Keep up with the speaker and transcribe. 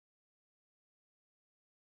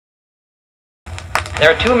There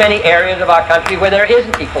are too many areas of our country where there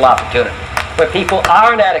isn't equal opportunity, where people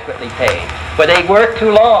aren't adequately paid, where they work too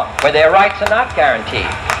long, where their rights are not guaranteed.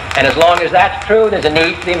 And as long as that's true, there's a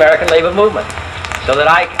need for the American labor movement. So that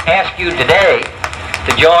I ask you today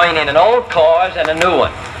to join in an old cause and a new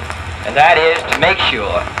one. And that is to make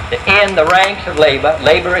sure that in the ranks of labor,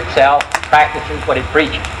 labor itself practices what it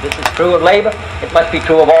preaches. This is true of labor. It must be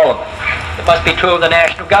true of all of us. It must be true of the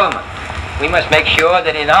national government. We must make sure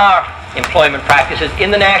that in our employment practices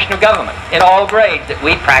in the national government, in all grades, that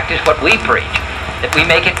we practice what we preach, that we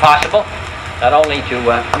make it possible not only to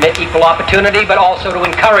permit equal opportunity, but also to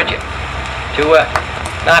encourage it, to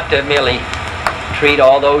not merely treat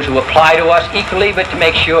all those who apply to us equally, but to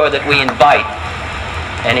make sure that we invite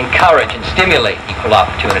and encourage and stimulate equal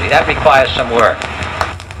opportunity. That requires some work.